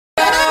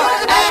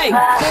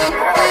Clancy!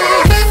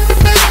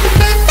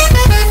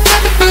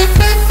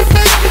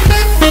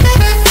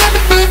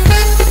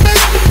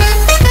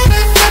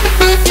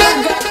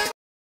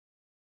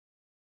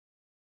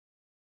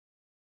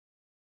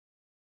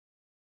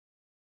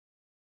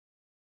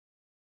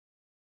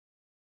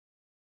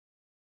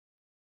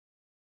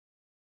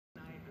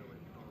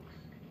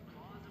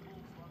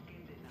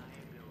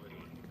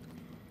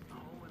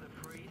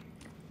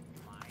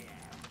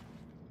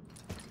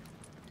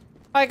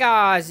 Hi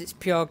guys, it's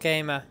Pure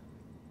Gamer.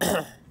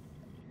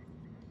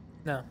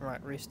 No,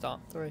 right, restart.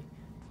 3,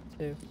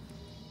 2,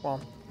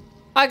 1.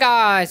 Hi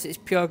guys, it's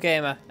Pure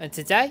Gamer, and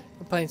today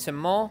we're playing some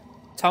more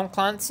Tom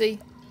Clancy,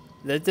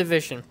 The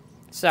Division.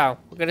 So,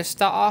 we're going to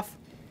start off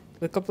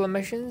with a couple of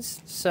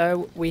missions.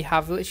 So, we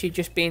have literally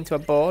just been to a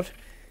board,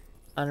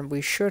 and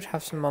we should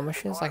have some more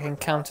missions, like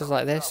encounters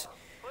like this.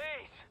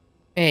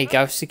 There you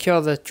go, secure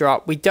the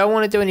drop. We don't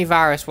want to do any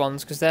virus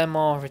ones, because they're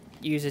more of a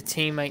use a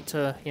teammate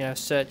to, you know,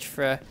 search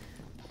for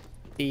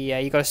the,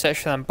 you got to search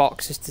for them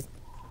boxes to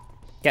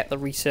get the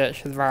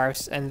research for the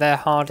virus, and they're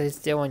harder to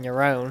do on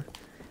your own,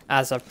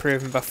 as I've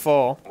proven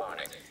before.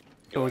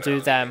 So we'll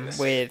do them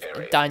with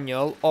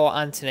Daniel or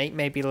Anthony,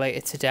 maybe later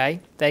today.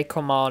 They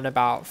come on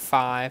about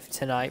 5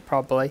 tonight,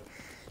 probably.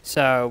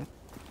 So,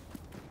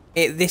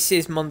 this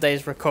is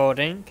Monday's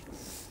recording.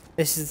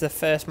 This is the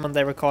first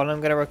Monday recording.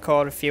 I'm going to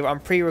record a few. I'm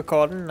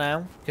pre-recording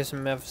now, because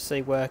I'm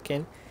obviously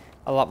working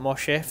a lot more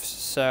shifts.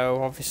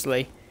 So,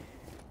 obviously,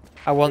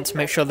 I want to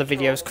make sure the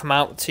videos come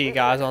out to you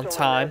guys on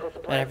time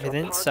and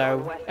everything.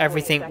 So,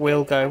 everything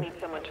will go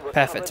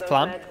perfect to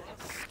plan.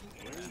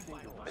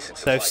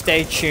 So,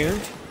 stay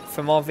tuned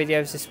for more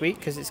videos this week,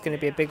 because it's going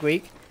to be a big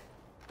week.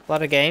 A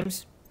lot of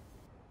games.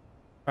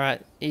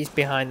 Alright, he's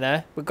behind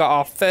there. We've got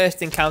our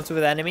first encounter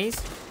with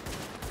enemies.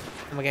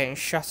 And we're getting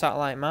shot at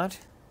like mad.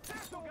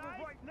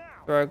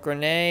 Throw a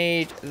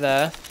grenade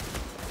there.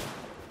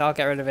 I'll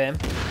get rid of him.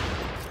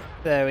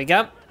 There we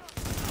go.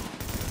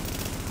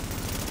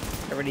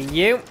 Get rid of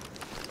you.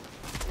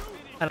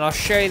 And I'll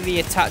show you the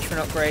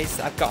attachment upgrades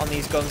that I've got on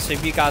these guns. So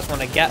if you guys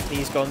want to get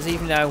these guns,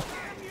 even though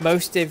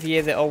most of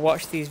you that will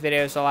watch these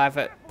videos will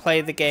either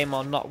play the game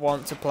or not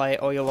want to play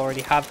it, or you'll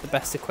already have the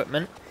best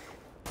equipment.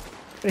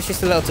 But it's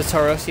just a little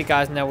tutorial so you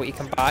guys know what you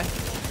can buy.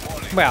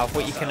 Well,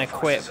 what you can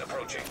equip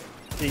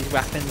these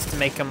weapons to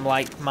make them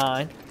like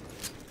mine.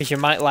 Because you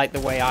might like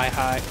the way I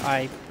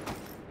have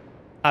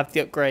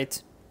the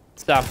upgrades.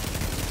 So,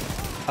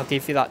 I'll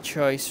give you that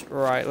choice.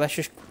 Right, let's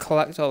just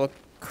collect all the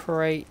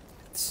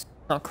crates.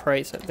 Not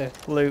crates, the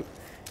loot.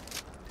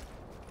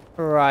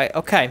 Right,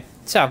 okay.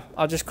 So,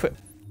 I'll just quit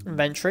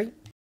inventory.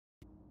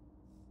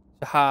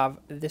 To have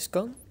this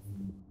gun.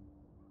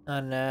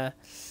 And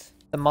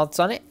the mods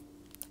on it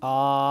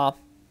are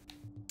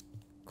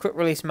quick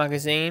release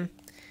magazine,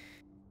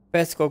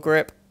 vertical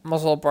grip,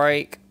 muzzle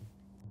brake,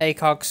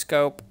 ACOG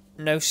scope,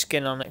 no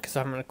skin on it because I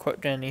haven't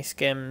equipped any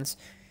skins.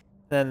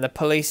 Then the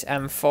police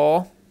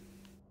M4.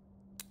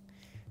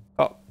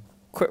 Got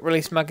quick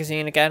release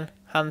magazine again,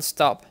 hand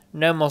stop,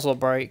 no muzzle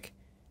brake.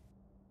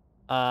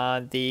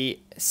 The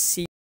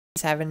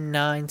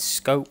C79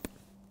 scope.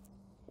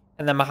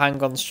 And then my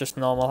handgun's just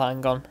normal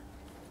handgun.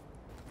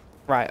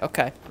 Right,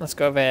 okay. Let's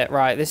go over here.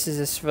 Right, this is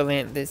a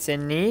civilian that's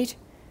in need.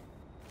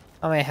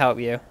 I may help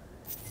you.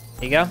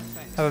 There you go.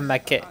 Have a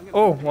med kit.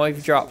 Oh, what have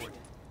you dropped?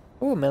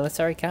 Oh,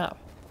 military cap.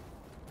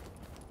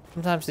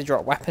 Sometimes they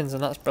drop weapons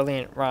and that's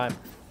brilliant. Right.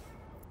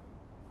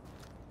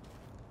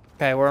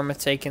 Okay, where am I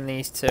taking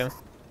these to?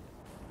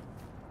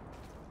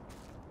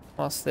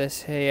 What's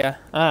this here?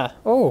 Ah,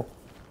 oh.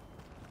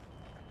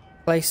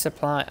 Place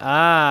supply.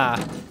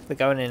 Ah, they're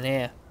going in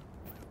here.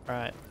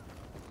 Right.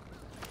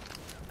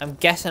 I'm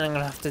guessing I'm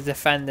going to have to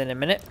defend in a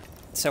minute.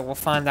 So we'll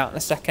find out in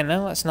a second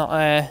now. Let's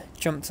not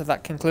jump to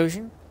that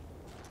conclusion.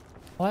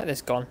 I like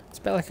this gun. It's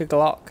a bit like a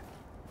Glock.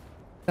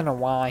 Don't know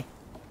why.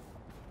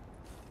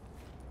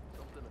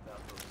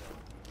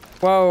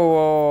 Whoa,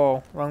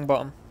 whoa, wrong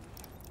button.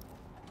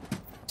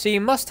 So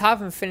you must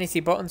have infinity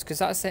buttons because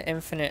that's the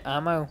infinite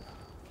ammo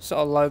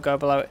sort of logo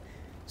below it.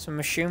 So I'm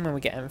assuming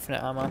we get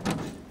infinite ammo.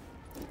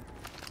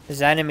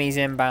 There's enemies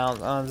inbound.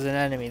 Oh, there's an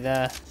enemy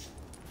there.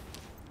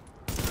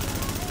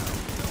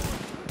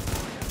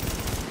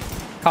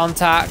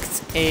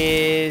 Contact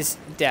is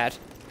dead.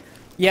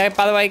 Yeah,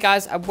 by the way,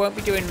 guys, I won't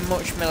be doing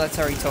much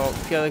military talk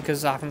purely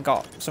because I haven't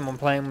got someone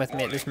playing with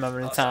me at this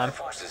moment in time.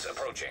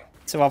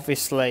 So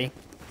obviously,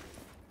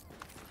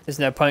 there's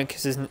no point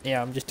because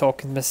I'm just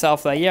talking to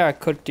myself there. Yeah, I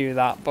could do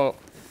that, but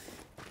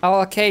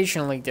I'll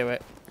occasionally do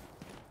it.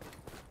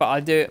 But I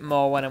do it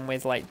more when I'm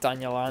with like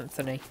Daniel or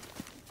Anthony.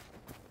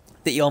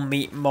 That you'll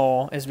meet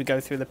more as we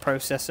go through the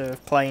process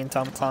of playing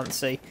Tom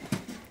Clancy.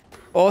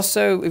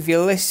 Also, if you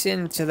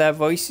listen to their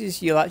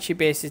voices, you'll actually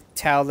be able to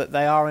tell that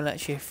they are in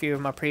actually a few of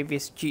my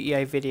previous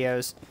GTA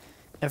videos.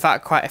 In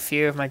fact, quite a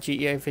few of my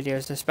GTA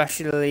videos,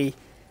 especially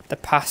the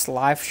past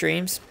live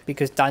streams,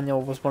 because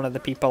Daniel was one of the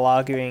people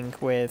arguing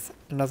with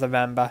another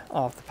member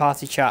of the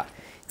party chat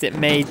that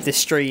made the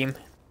stream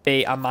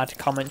be a mad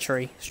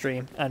commentary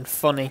stream and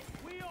funny.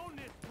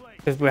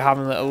 Because we're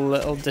having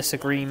little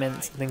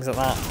disagreements and things like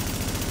that.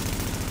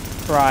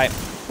 Right.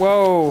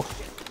 Whoa.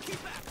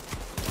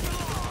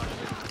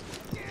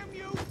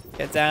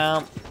 Get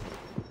down.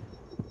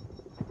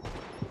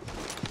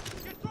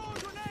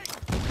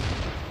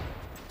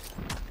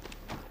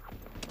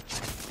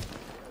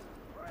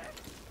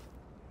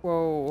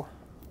 Whoa.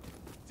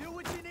 Do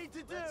what you need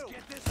to do.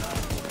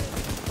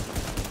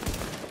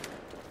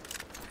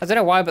 I don't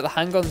know why, but the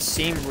handguns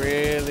seem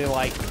really,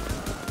 like,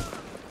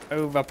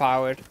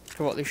 overpowered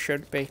to what they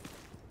should be.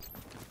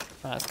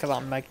 Right, let's get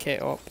that med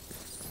kit up.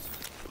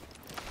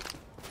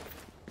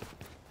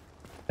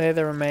 They're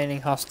the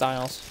remaining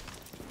hostiles.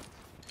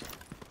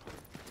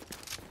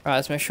 Right,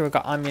 let's make sure we've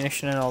got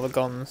ammunition in all the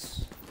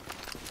guns.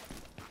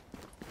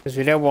 Because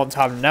we don't want to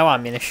have no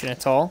ammunition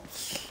at all.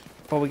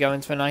 Before we go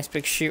into a nice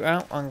big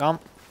shootout. Hang on.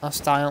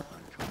 Hostile.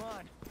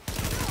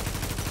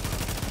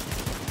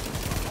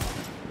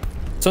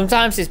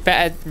 Sometimes it's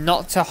better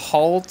not to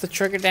hold the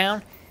trigger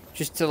down.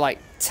 Just to, like,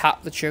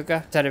 tap the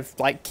trigger. Instead of,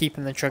 like,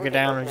 keeping the trigger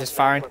down and just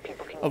firing.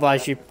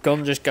 Otherwise your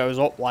gun just goes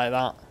up like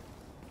that.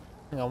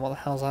 Hang on, what the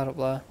hell's that up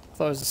there? I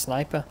thought it was a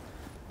sniper.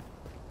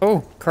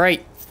 Oh,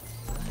 crate.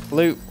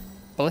 Loot.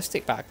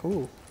 Ballistic bag.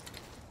 Ooh.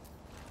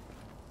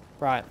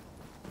 Right.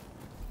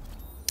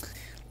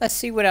 Let's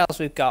see what else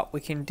we've got we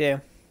can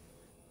do.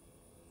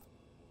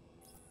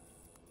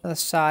 Another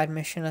side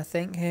mission, I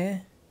think,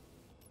 here.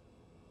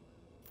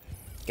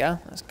 Go.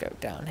 Let's go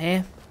down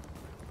here.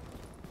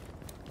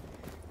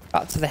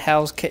 Back to the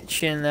Hell's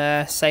Kitchen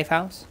safe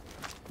house.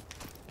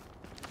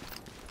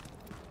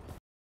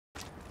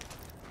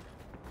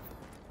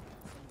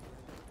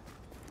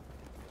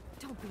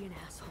 Don't be an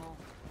asshole.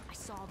 I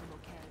saw them,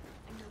 okay?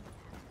 I know what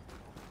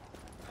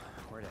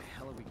happened. Where the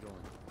hell are we going?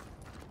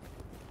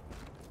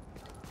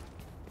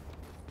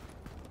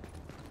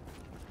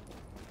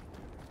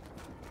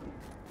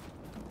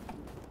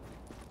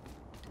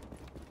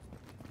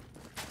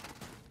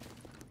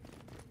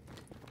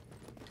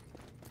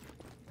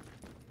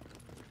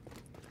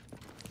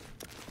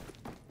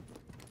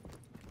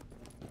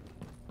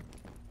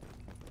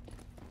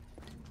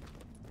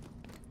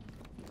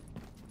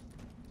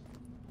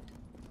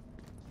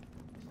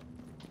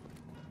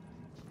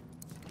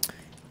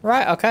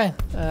 Right, okay.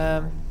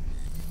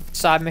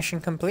 Side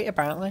mission complete,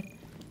 apparently.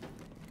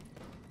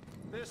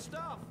 This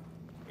stuff.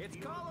 It's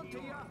calling to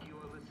you.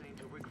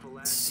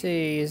 Let's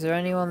see, is there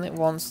anyone that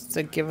wants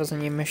to give us a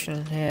new mission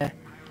in here?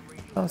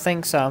 I don't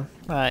think so.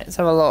 Right, let's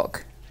have a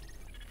look.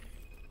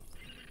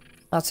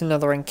 That's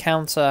another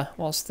encounter.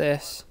 What's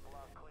this?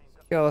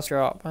 Let's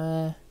drop.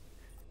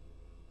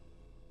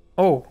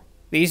 Oh,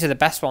 these are the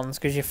best ones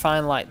because you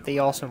find like the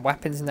awesome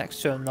weapons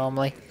next to them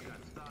normally.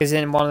 Because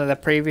in one of the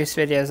previous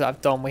videos that I've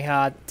done, we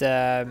had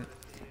a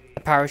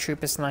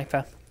paratrooper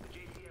sniper.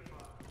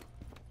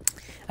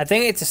 I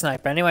think it's a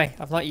sniper anyway.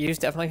 I've not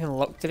used it. I've not even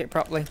looked at it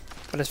properly.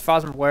 But as far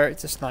as I'm aware,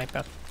 it's a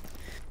sniper.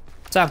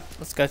 So,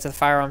 let's go to the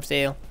firearms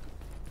deal.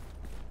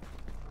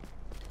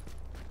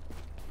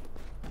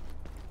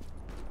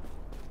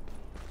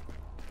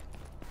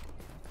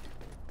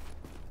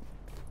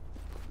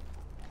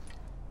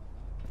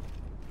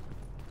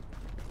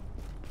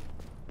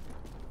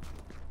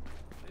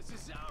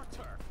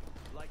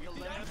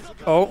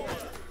 Oh,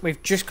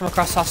 we've just come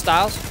across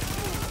hostiles.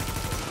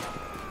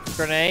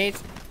 Grenade.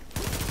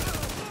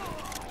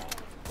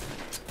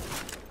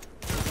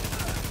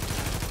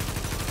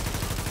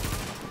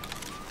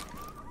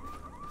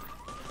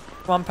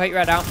 Come on, Pete,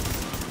 red out.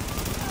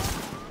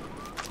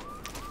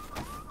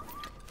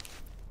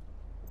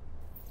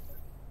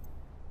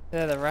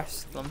 There are the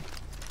rest of them.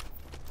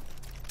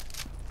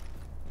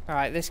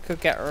 Alright, this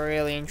could get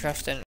really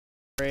interesting.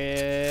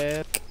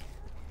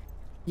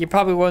 You're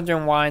probably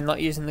wondering why I'm not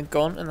using the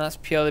gun, and that's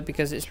purely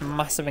because it's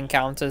massive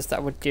encounters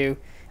that would do.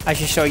 As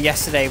you saw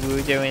yesterday, we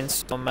were doing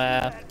some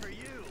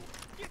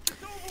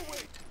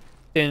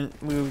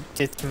we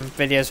did some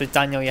videos with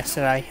Daniel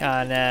yesterday,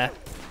 and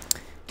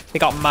we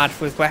got mad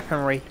with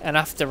weaponry, and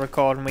after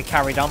recording we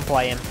carried on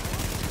playing,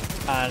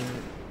 and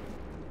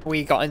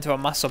we got into a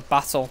massive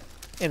battle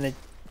in the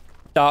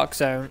dark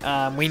zone,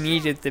 and we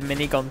needed the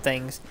minigun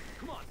things,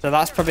 so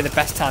that's probably the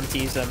best time to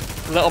use them.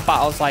 Little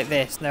battles like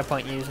this, no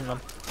point using them.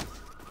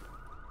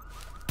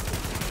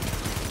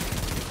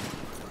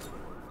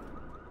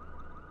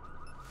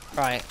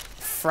 Right,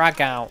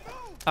 frag out.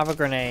 Have a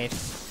grenade.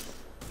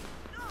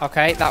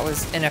 Okay, that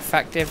was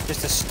ineffective,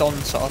 just a stun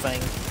sort of thing.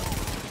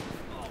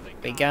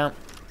 There we go.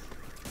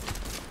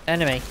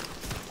 Enemy.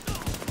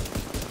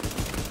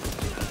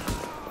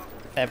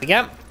 There we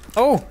go.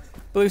 Oh,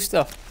 blue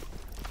stuff.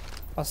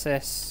 What's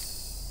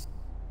this?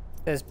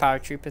 There's a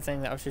paratrooper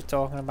thing that I was just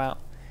talking about.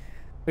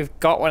 We've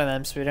got one of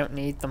them, so we don't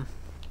need them.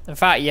 In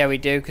fact, yeah, we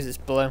do, because it's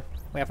blue.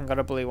 We haven't got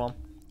a blue one.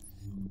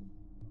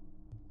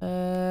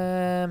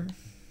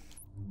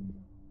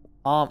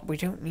 We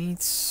don't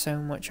need so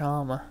much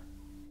armor.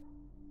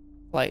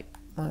 Like,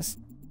 let's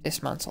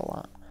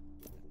dismantle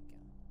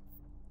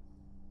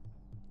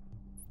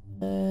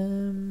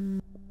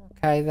that.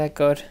 Okay, they're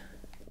good.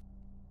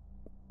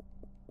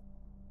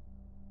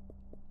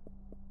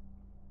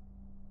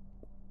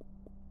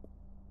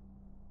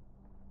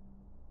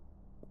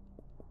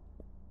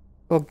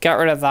 We'll get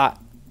rid of that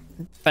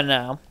for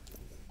now.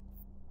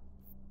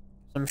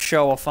 I'm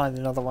sure we'll find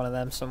another one of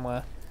them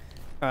somewhere.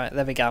 Alright,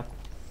 there we go.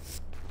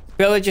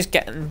 Really just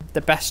getting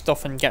the best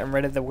stuff and getting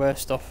rid of the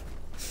worst stuff.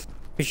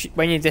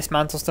 When you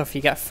dismantle stuff,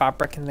 you get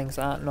fabric and things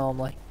like that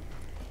normally.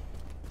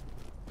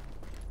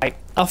 Right,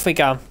 off we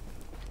go.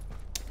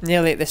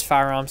 Nearly at this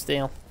firearms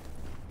deal.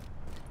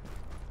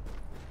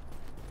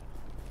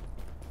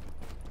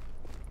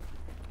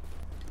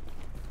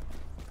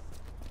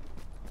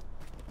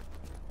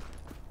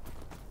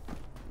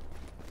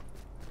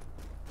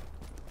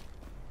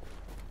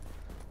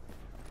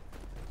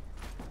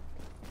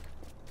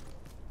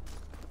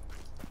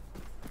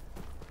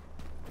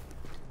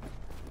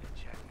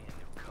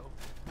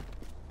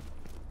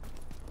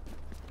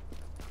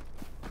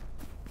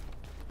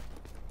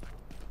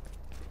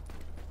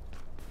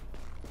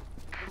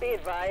 Be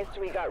advised,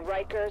 we got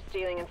Riker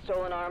stealing and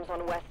stolen arms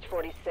on West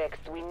 46.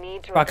 We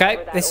need to Okay,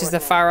 recover that this is the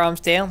ordnance. firearms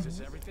deal. Is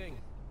this everything?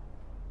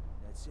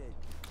 That's it.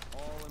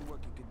 All in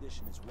working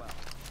condition as well.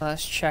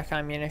 Let's check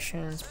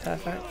ammunitions.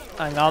 Perfect.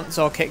 Hang on, it's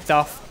all kicked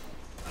off.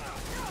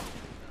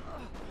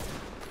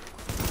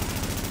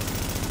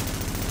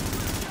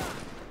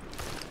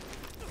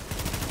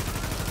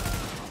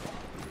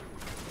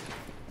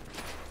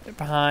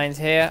 Behind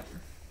here.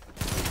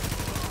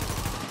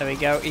 There we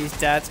go, he's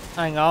dead.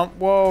 Hang on.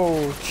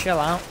 Whoa, chill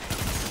out.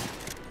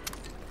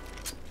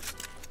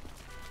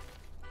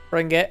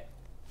 Bring it.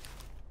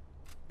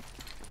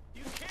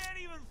 You can't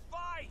even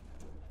fight.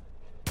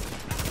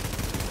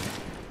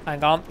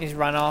 Hang on, he's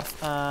run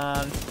off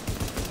and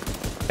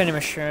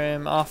finish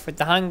him off with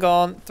the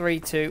handgun. 3,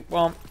 2,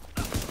 1.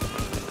 There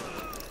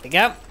we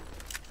go.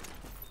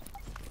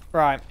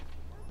 Right.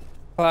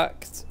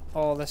 Collect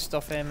all this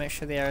stuff here, make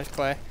sure the air is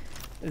clear.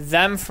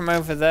 Them from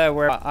over there,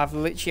 where I've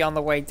literally on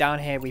the way down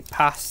here,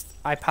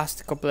 I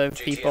passed a couple of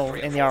people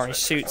in the orange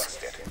suits.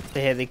 So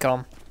here they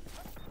come.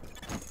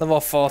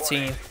 Level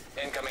 14.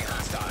 Incoming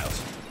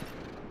hostiles.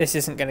 This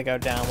isn't going to go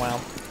down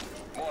well.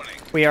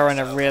 We are in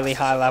a really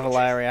high level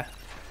area.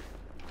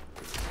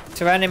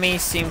 So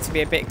enemies seem to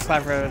be a bit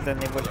cleverer than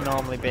they would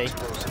normally be.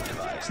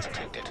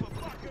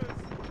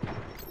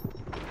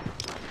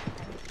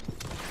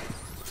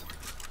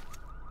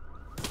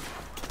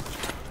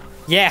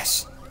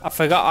 Yes! I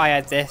forgot I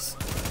had this.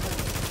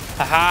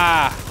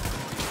 Haha!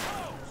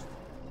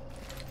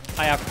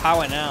 I have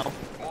power now.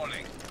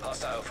 Warning.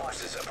 Hostile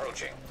forces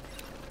approaching.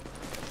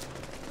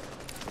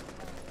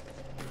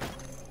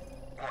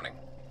 Warning.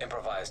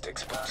 Improvised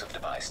explosive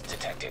device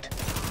detected.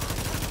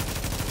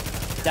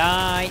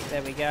 Die!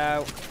 There we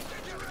go.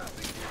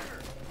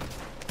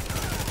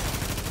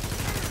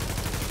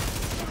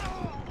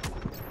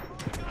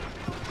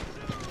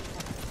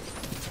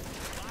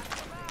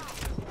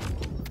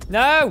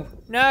 No!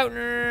 No, no,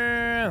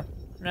 no, no,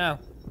 no.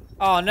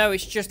 Oh, no,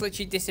 it's just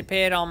literally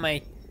disappeared on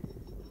me.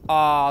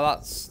 Oh,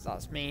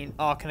 that's mean.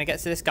 Oh, can I get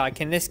to this guy?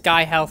 Can this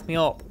guy health me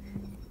up?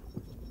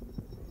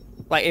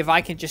 Like, if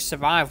I can just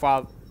survive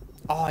while...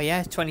 Oh,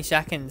 yeah, 20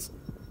 seconds.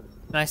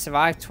 Can I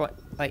survive,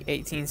 like,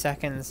 18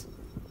 seconds?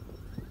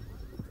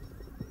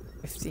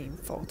 15,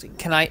 14.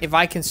 Can I... If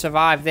I can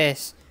survive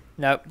this...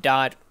 Nope,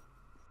 died.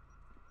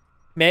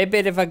 Maybe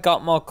if I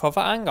got more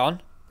cover... Hang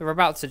on. They're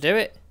about to do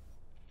it.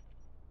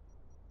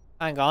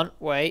 Hang on,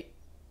 wait.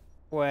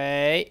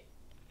 Wait.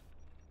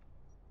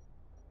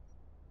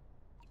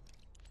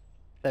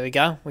 There we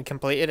go, we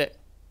completed it.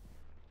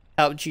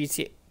 Help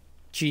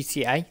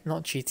GTA,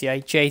 not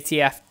GTA,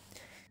 JTF.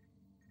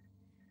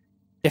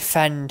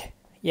 Defend.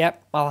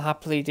 Yep, I'll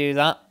happily do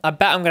that. I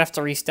bet I'm going to have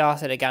to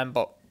restart it again,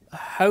 but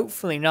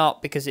hopefully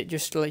not, because it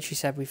just literally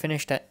said we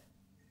finished it.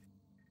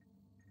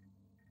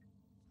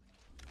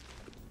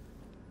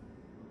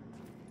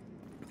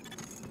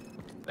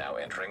 Now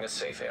entering a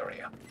safe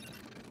area.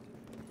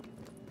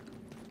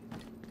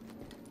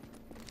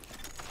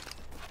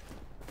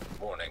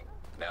 Warning.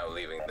 Now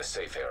leaving the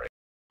safe area.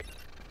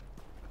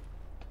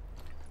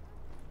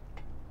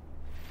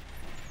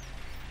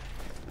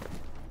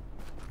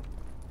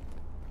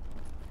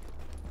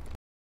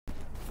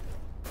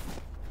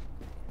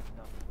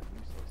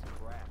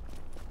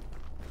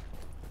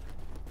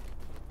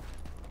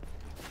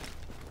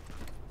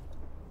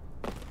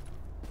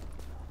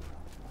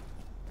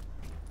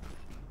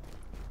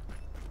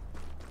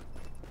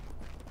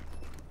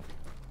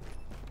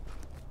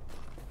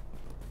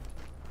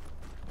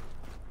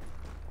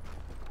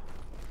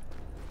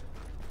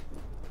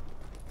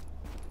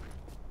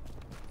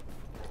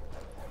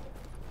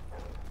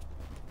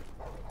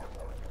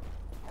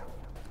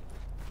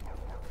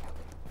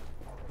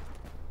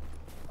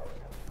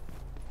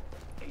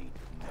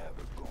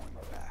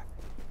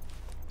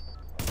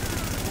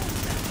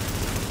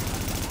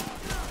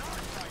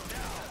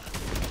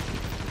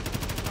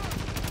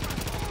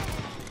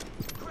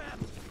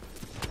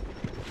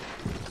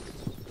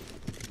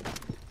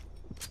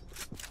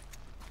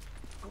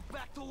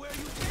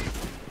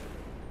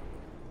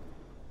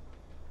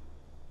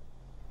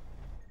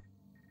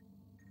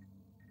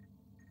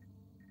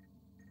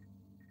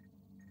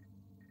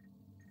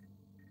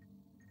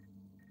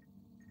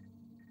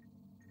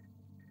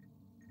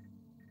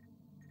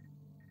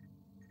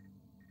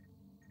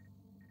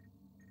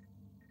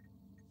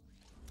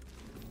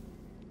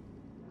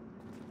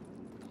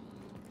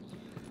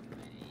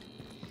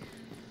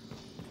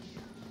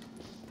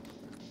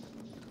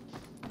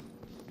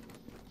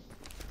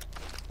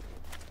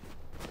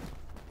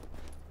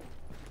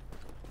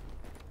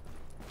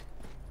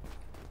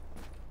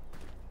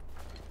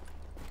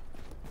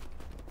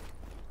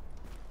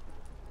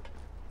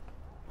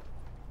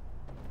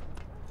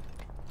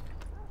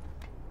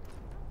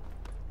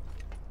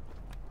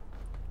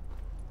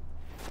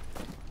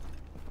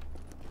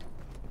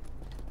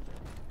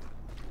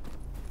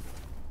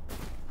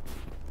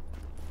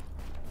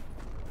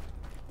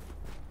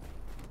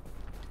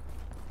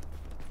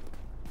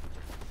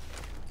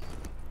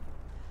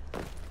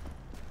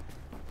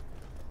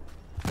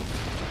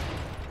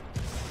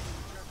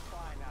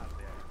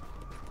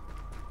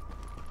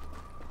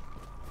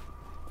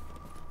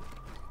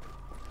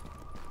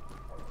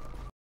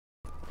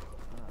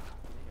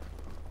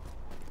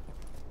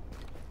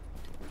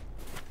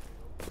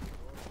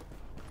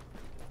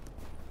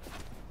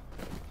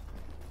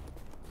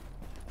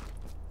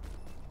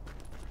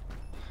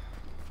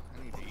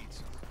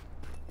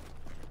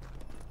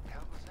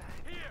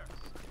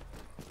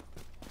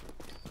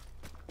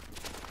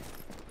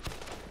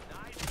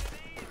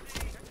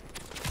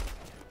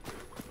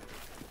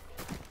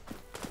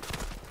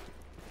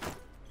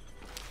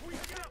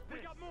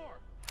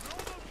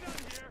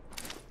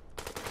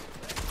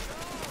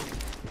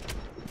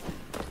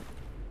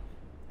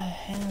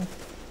 hell?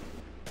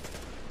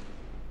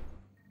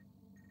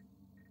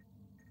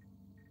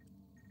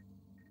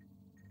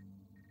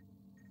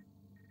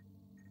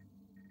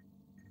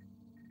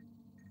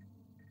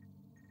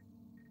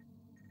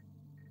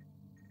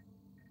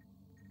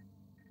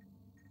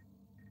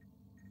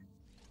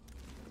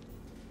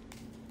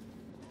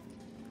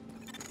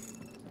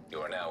 You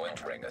are now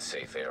entering a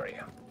safe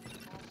area.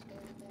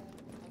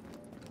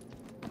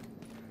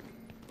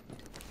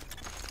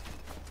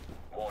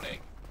 Warning,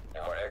 you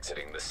are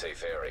exiting the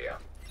safe area.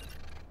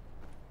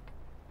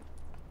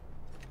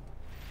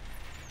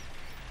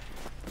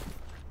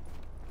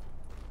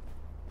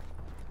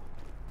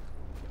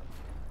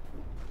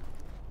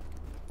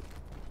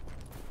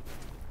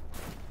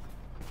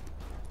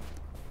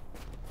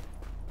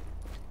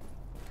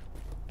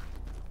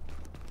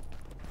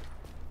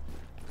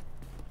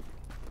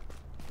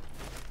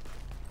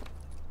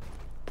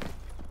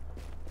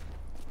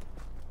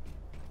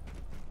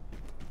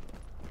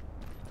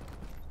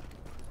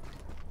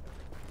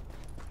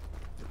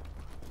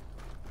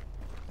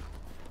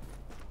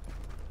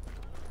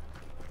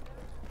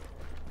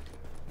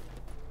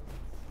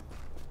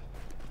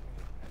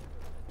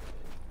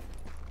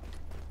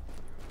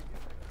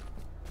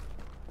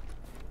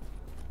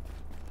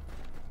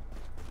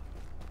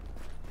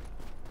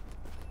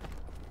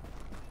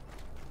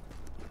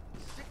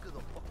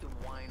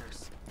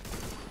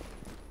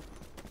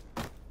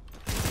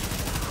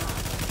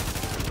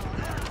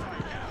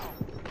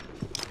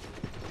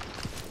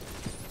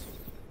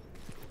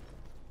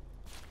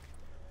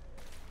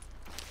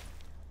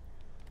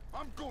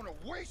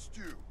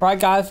 Right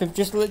guys, we've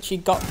just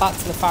literally got back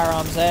to the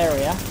firearms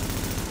area.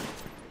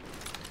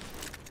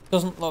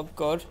 Doesn't look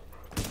good.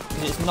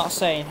 It's not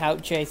saying help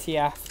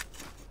JTF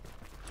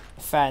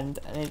defend,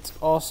 and it's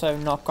also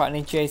not got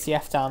any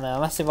JTF down there,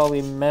 unless they've all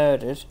been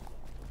murdered.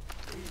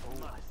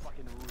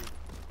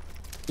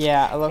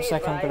 Yeah, it looks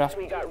like I'm gonna have...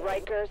 We got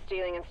Riker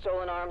stealing and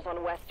stolen arms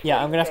on West.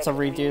 Yeah, I'm gonna have to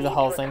redo the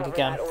whole thing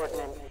again. Is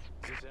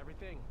this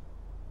everything?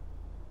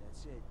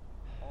 That's it.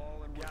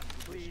 All in got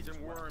fleas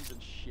and worms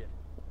and shit.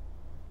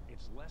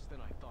 It's less than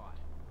I thought.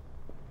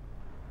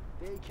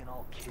 They can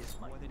all kiss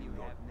my New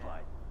York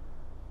butt.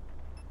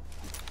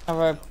 Have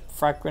a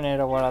frag grenade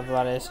or whatever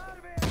that is.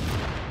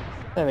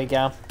 There we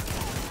go.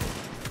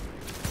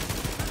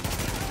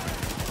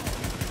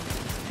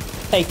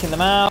 Taking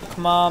them out.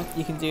 Come on,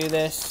 you can do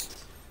this.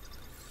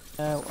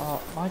 No,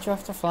 oh, why'd you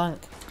have to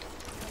flank?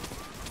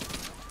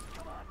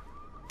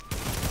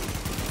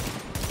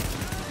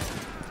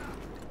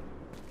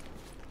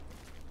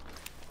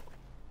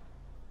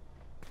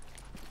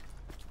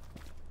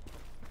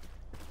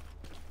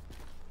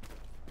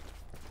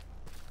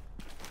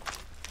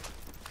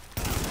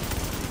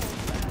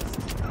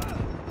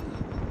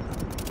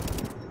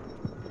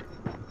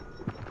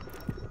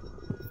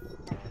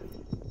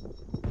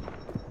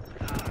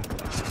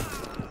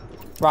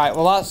 Right,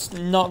 well that's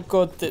not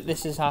good that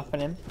this is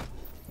happening.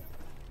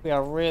 We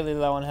are really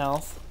low on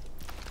health.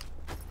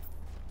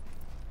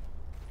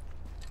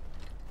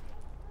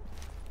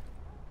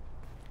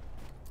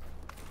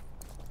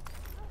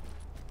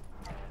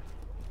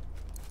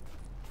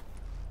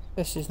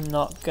 This is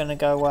not gonna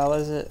go well,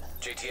 is it?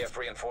 JTF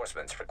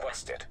reinforcements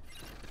requested.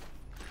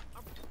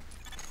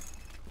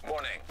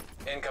 Warning,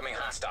 incoming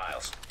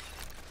hostiles.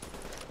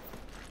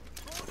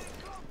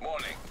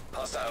 Warning,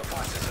 hostile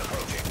forces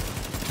approaching.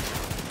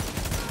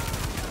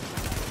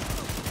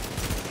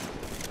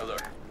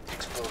 Alert,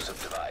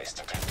 explosive device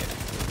detected.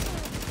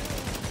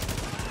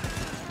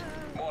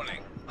 Warning,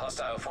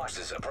 hostile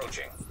forces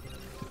approaching.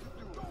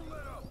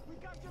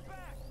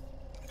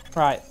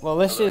 Right, well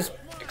this Alert, is...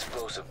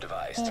 explosive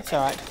device That's detected.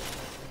 alright.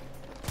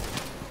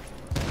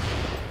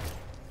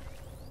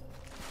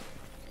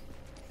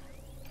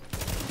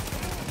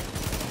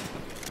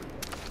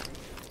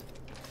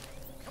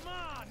 Come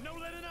on, no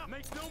letting up.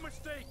 Make no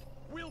mistake.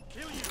 We'll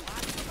kill you.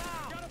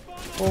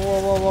 Whoa,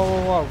 whoa, whoa, whoa,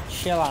 whoa, whoa.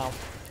 Chill out.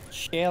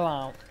 Chill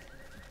out.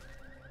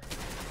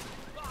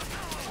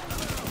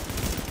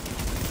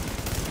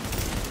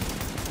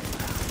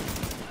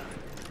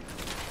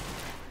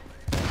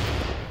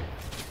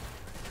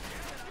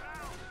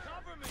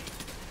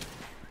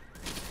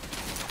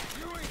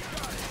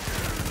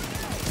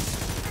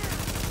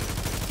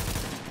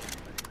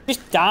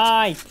 Just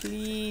die,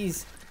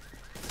 please.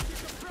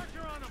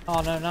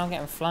 Oh no, now I'm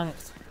getting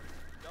flanked.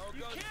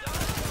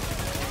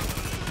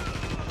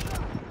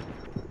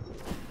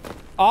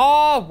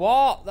 Oh,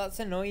 what? That's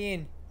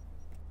annoying.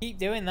 Keep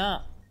doing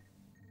that.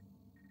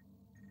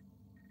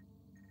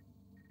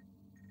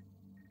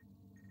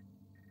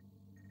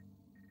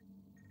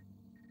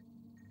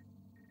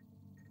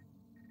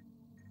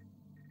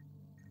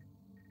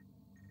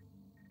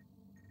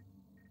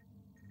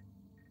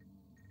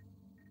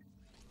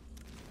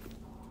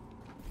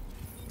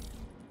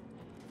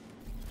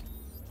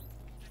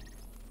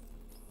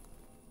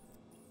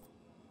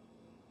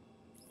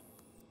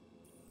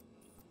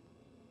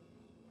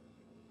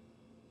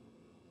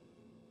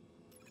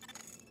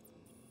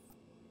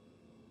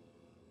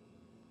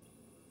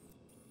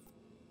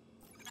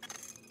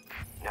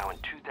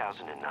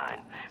 2009,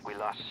 we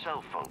lost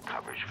cell phone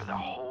coverage for the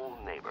whole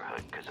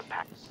neighborhood because of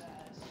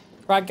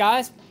Right,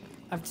 guys,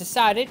 I've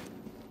decided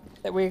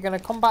that we're going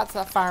to come back to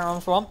that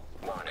firearms one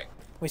Warning.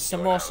 with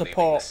some You are more now leaving the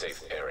support.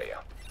 safe area.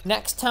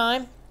 Next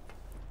time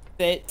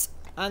that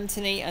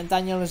Anthony and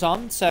Daniel is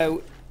on,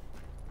 so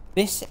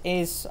this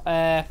is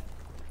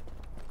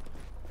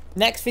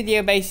next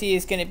video basically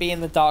is going to be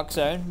in the dark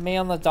zone, me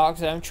on the dark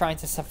zone trying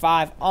to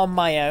survive on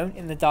my own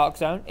in the dark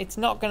zone. It's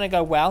not going to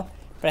go well,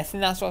 but I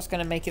think that's what's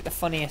going to make it the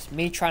funniest,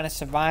 me trying to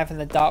survive in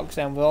the dark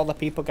zone with all the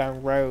people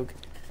going rogue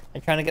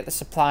and trying to get the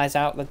supplies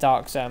out of the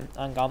dark zone.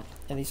 Hang on,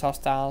 are these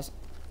hostiles?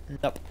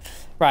 Nope.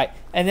 Right,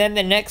 and then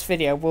the next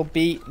video will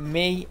be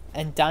me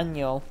and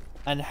Daniel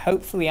and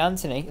hopefully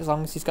Anthony, as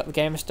long as he's got the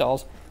game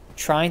installs,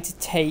 trying to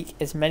take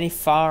as many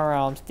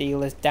firearms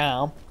dealers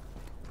down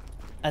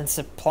and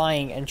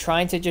supplying and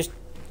trying to just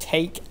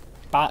take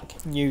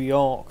back New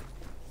York.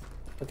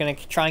 We're going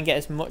to try and get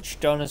as much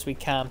done as we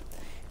can.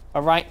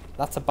 Alright,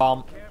 that's a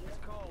bomb.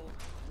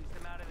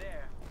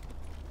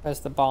 Where's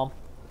the bomb?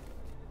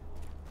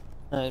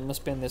 Oh, it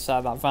must be on the side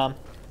of that van.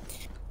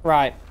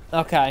 Right,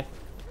 okay.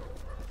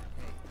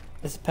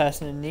 Is the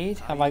person in need?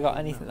 Have I got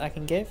anything that I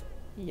can give?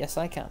 Yes,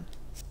 I can.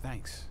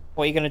 Thanks.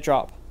 What are you going to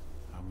drop?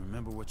 I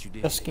remember what you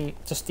did.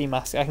 Dusty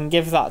mask. I can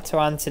give that to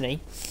Anthony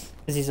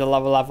because he's a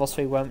lower level,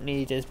 so he won't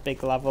need his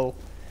big level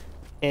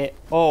hit.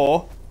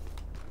 Or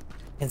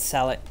I can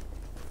sell it.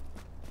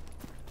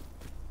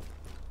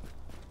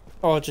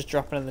 Or just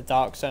drop it in the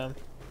dark zone.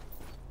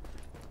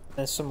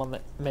 There's someone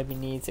that maybe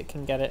needs it,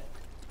 can get it.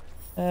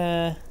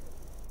 Where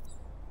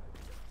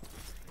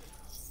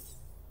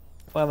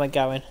am I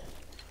going?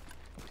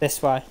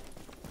 This way.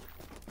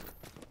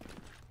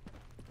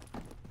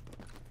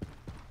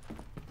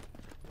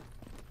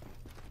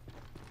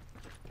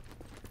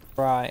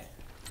 Right.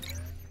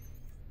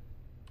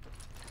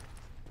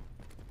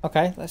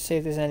 Okay, let's see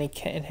if there's any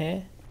kit in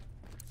here.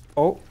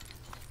 Oh.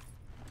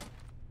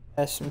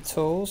 There's some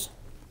tools.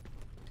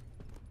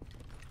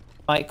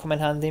 Might come in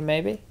handy,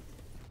 maybe.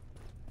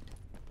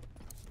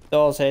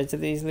 Doors here. Do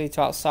these lead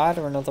to outside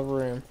or another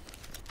room?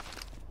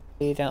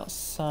 Lead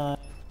outside.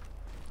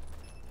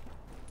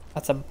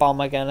 That's a bomb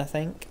again, I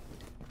think.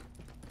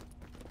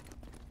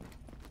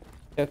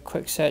 Do a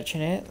quick search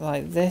in it,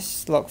 like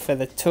this. Look for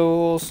the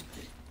tools.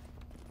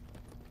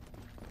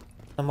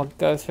 And we'll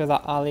go through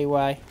that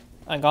alleyway.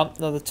 Hang on,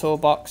 another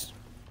toolbox.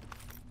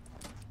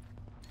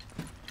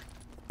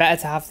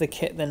 Better to have the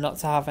kit than not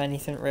to have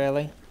anything,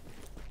 really.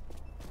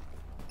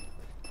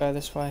 Go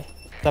this way.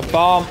 The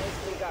bomb!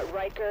 We got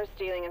Riker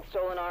stealing and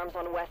stolen arms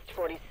on West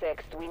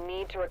 46th. We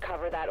need to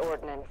recover that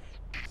ordnance.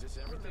 Is this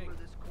everything?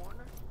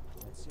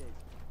 That's it.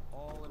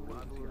 All in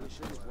one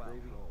position as well.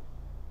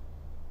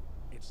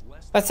 It's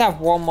less. Let's have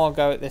one more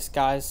go at this,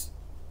 guys.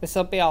 This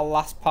will be our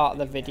last part of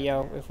the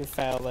video if we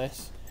fail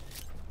this.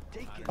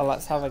 But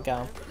let's have a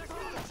go.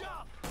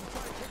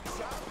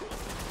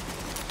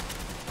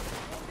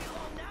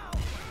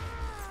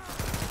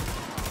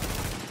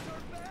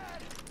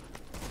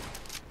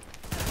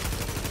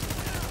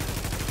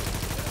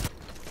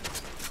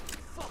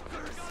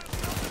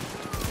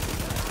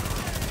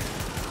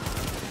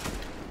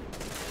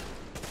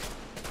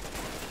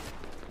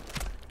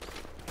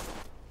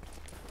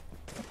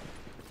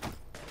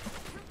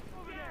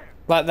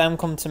 Let them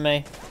come to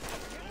me.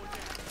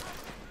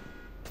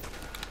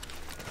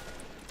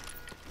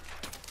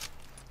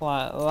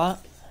 Like that.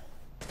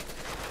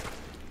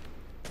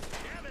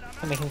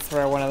 And we can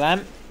throw one of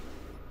them.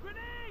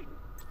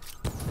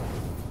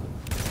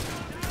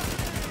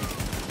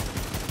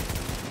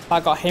 I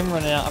got him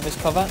running out of his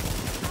cover.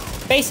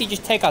 Basically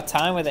just take our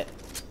time with it.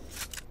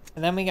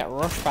 And then we get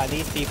rushed by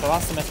these people.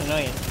 That's the most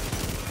annoying.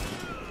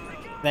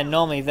 And then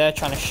normally they're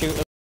trying to shoot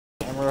us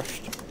and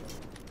rushed.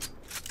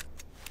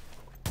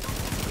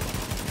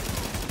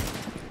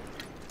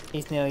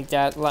 He's nearly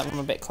dead. Let him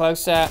a bit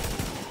closer.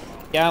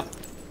 Yeah.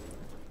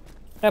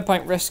 No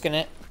point risking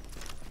it.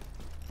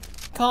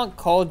 Can't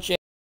call J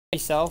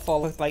yourself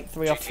or look like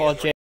 3 or 4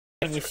 J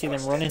when you see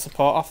them running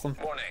support off them.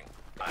 Warning.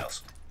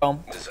 Miles.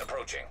 Boom. Is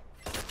approaching.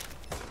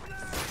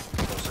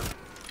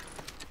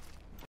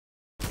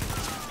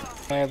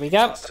 There we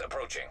go.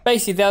 Approaching.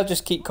 Basically, they'll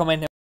just keep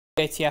coming.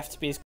 ATF to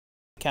be as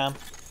can.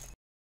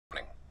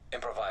 Warning.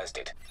 Improvised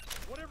it.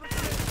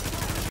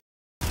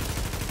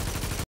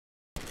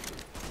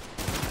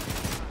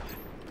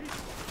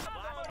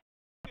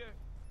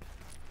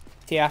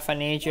 ATF, I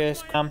need you.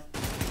 Come.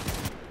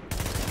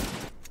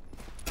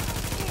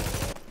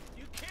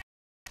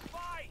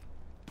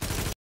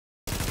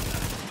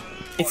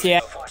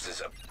 ATF.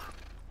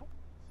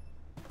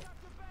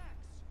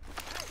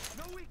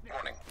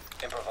 Warning.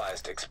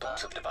 Improvised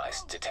explosive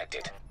device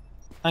detected.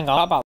 Hang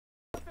on, about.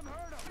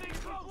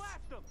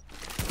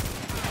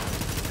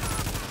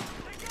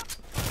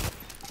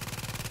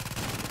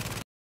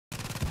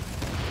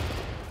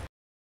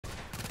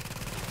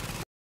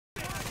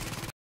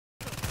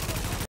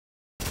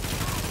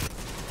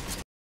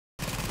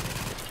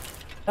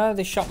 Oh,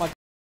 they shot my. Ain't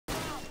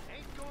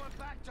going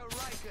back to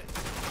Riker.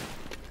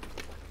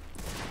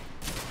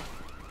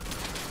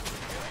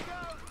 Here we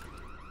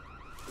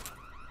go.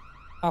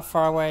 How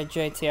far away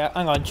JTF?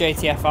 Hang on,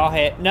 JTFR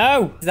hit.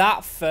 No! Is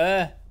that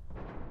fair?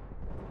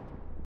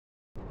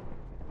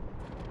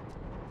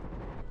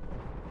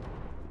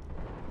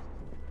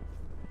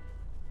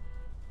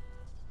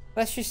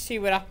 Let's just see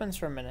what happens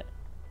for a minute.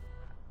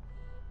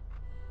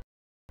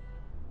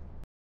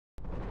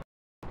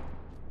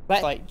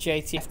 Let like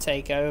JTF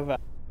take over.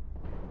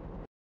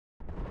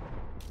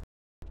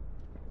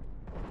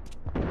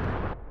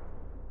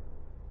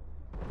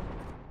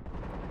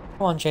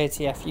 Come on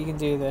JTF, you can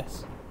do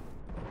this.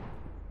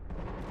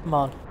 Come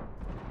on.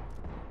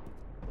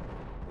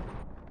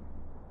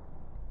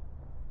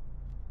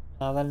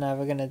 No, they're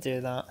never gonna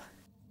do that.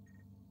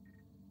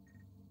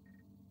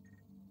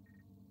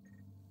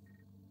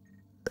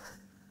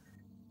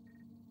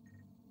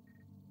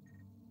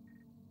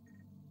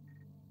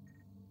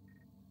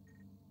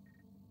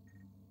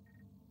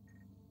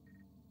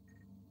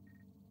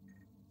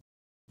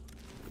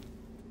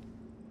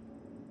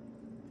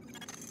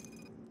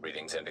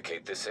 Readings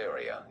indicate this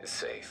area is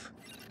safe.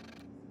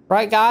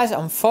 Right guys,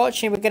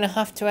 unfortunately we're going to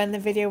have to end the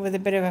video with a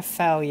bit of a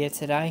failure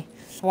today.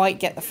 Quite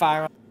get the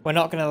fire on. We're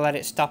not going to let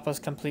it stop us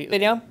completely.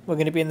 We're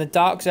going to be in the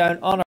dark zone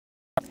on our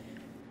own.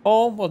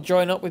 Or we'll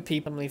join up with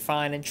people and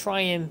fine and try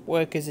and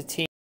work as a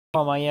team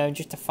on my own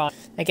just to find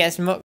and get as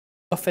much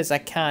stuff as I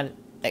can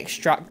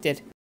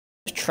extracted.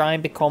 Just try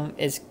and become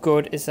as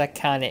good as I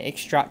can at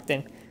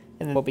extracting.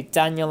 And then we'll be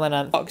Daniel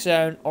and Dark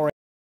Zone or a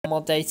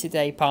normal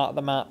day-to-day part of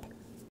the map.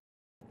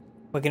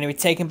 We're going to be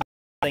taking back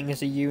things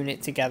as a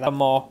unit together. For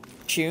more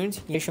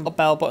tunes, use the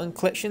bell button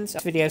clictions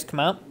as videos come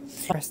out.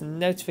 Press the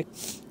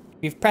notification. If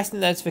you've pressed the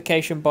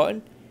notification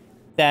button,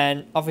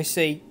 then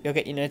obviously you'll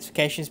get your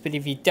notifications. But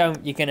if you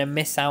don't, you're going to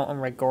miss out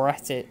and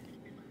regret it.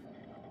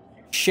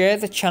 Share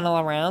the channel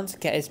around.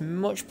 Get as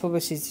much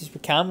publicity as we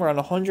can. We're on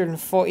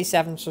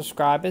 147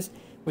 subscribers.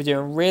 We're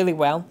doing really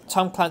well.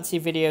 Tom Clancy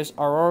videos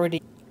are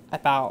already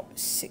about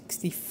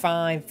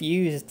 65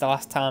 views the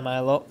last time I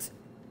looked.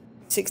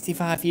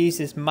 65 views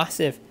is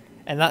massive,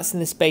 and that's in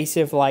the space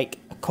of like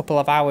a couple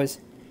of hours.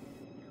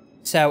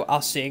 So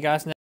I'll see you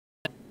guys next